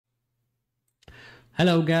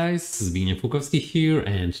Hello guys, Zbigniew Fukowski here,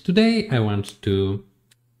 and today I want to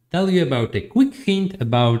tell you about a quick hint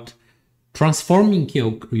about transforming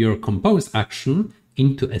your compose action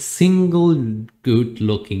into a single good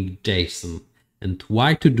looking JSON. And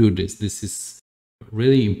why to do this? This is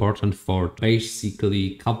really important for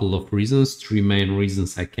basically a couple of reasons. Three main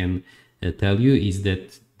reasons I can tell you is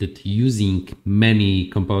that using many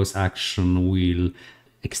compose action will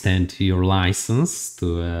extend your license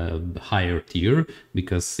to a higher tier,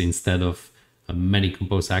 because instead of many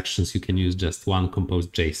compose actions, you can use just one compose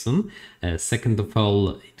JSON. Second of all,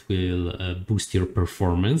 it will boost your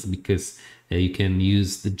performance, because you can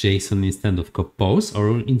use the JSON instead of compose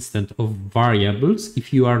or instead of variables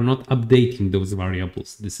if you are not updating those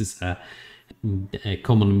variables. This is a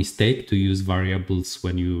common mistake to use variables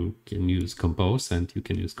when you can use compose, and you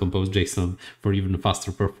can use compose JSON for even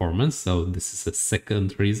faster performance. So this is a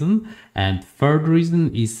second reason. And third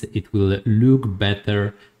reason is it will look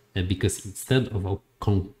better because instead of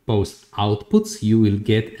compose outputs, you will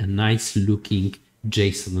get a nice looking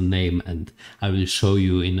JSON name, and I will show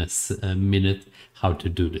you in a minute how to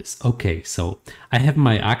do this. Okay, so I have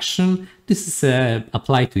my action. This is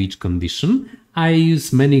applied to each condition. I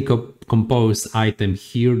use many compose item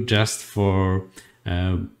here just for,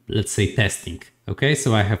 let's say, testing. Okay,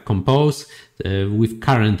 so I have compose with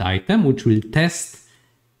current item, which will test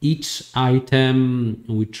each item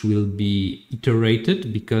which will be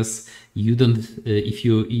iterated, because you don't, if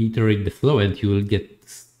you iterate the flow and you will get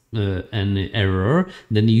an error,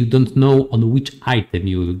 then you don't know on which item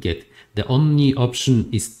you will get. The only option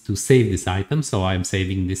is to save this item, so I'm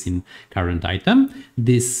saving this in current item.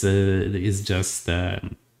 This is just a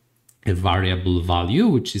variable value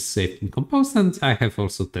which is saved in compose, and I have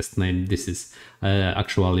also test name. This is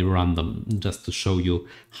actually random, just to show you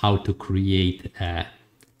how to create a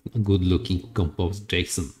good looking compose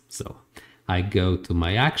JSON. So I go to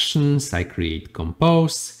my actions, I create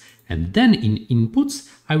compose, and then in inputs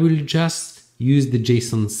I will just use the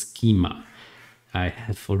JSON schema. I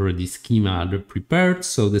have already schema prepared,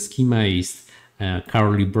 so the schema is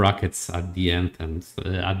curly brackets at the end and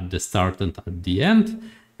at the start and at the end,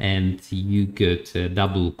 and you get a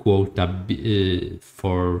double quota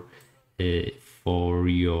for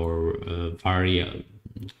your variable,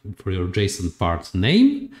 for your JSON part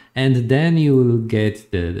name, and then you will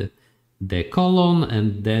get the colon,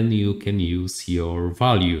 and then you can use your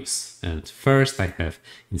values. And first I have,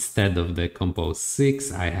 instead of the compose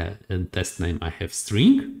 6, I have in test name I have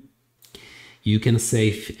string. You can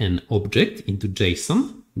save an object into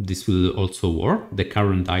JSON. This will also work. The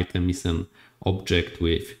current item is an object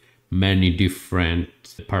with many different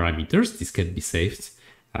parameters. This can be saved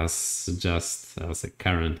as just as a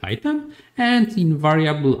current item, and in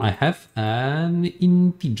variable I have an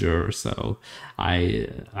integer, so I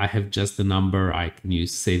have just a number. I can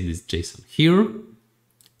use save this JSON here.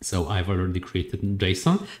 So I've already created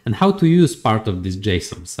JSON, and how to use part of this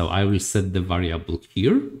JSON. So I will set the variable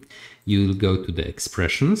here. You will go to the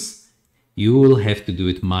expressions. You will have to do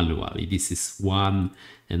it manually. This is one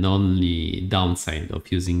and only downside of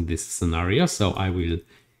using this scenario. So I will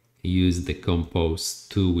use the compose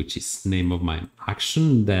 2, which is name of my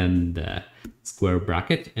action, then the square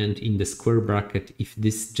bracket, and in the square bracket, if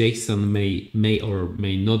this JSON may or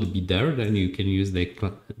may not be there, then you can use the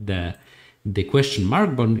question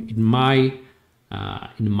mark. But in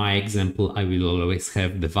my example, I will always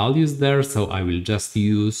have the values there, so I will just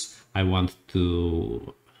use, I want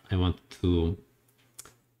to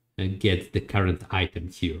get the current item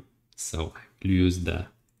here, so I will use the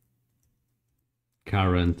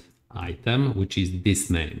current item, which is this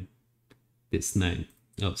name.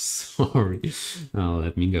 Oh, sorry.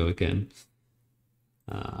 Let me go again.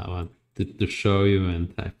 I wanted to show you,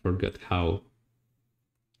 and I forgot how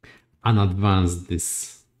unadvanced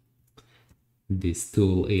this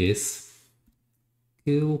tool is.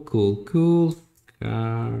 Cool.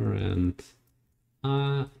 Current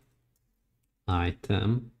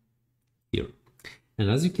item here. And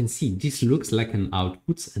as you can see, this looks like an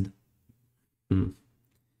output, and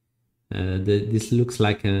this looks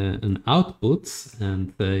like an output,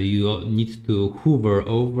 and you need to hover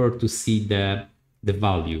over to see the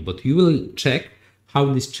value. But you will check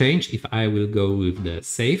how this change if I will go with the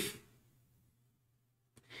save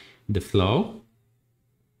the flow.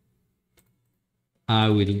 I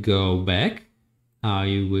will go back.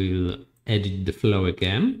 I will edit the flow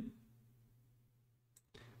again.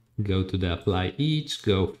 Go to the apply each.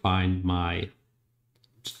 Go find my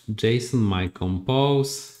JSON, my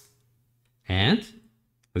compose. And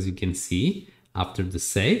as you can see, after the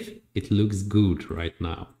save, it looks good right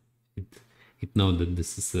now. It knows that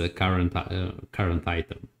this is a current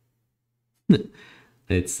item.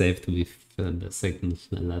 It's saved with the second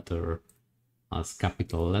letter as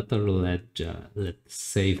capital letter. Let's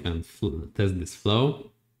save and test this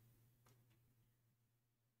flow.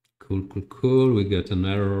 Cool. We got an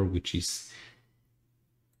error which is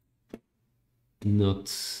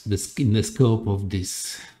not in the scope of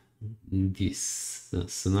this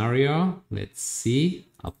scenario. Let's see.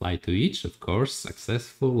 Apply to each, of course,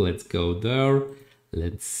 successful. Let's go there.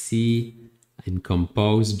 Let's see. In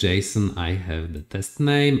compose JSON, I have the test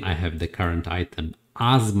name. I have the current item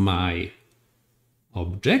as my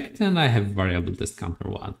object, and I have variable test counter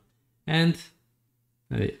 1. And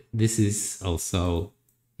this is also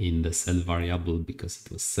in the set variable because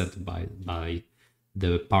it was set by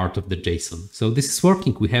the part of the JSON. So this is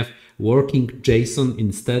working. We have working JSON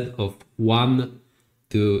instead of 1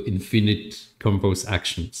 to infinite compose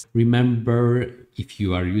actions. Remember, if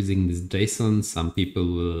you are using this JSON, some people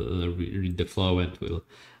will read the flow and will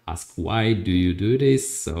ask, why do you do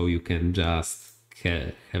this? So you can just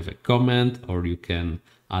have a comment, or you can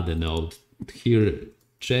add a note here.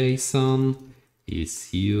 JSON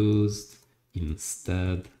is used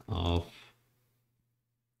instead of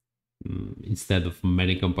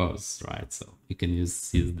many compose, right? So you can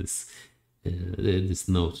use this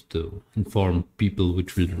note to inform people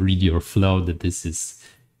which will read your flow that this is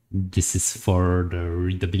for the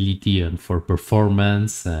readability and for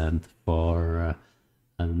performance and for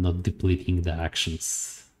not depleting the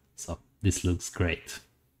actions. So this looks great.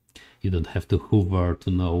 You don't have to hover to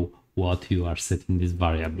know what you are setting this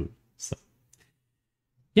variable. So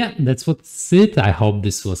yeah, that's what's it. I hope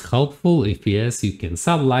this was helpful. If yes, you can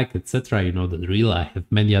sub, like, etc. You know the drill. I have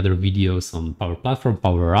many other videos on Power Platform,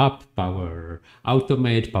 Power App, Power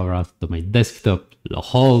Automate Desktop, the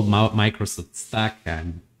whole Microsoft stack,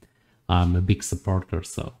 and I'm a big supporter.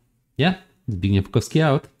 So yeah, Zbigniew Pukowski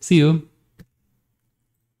out. See you.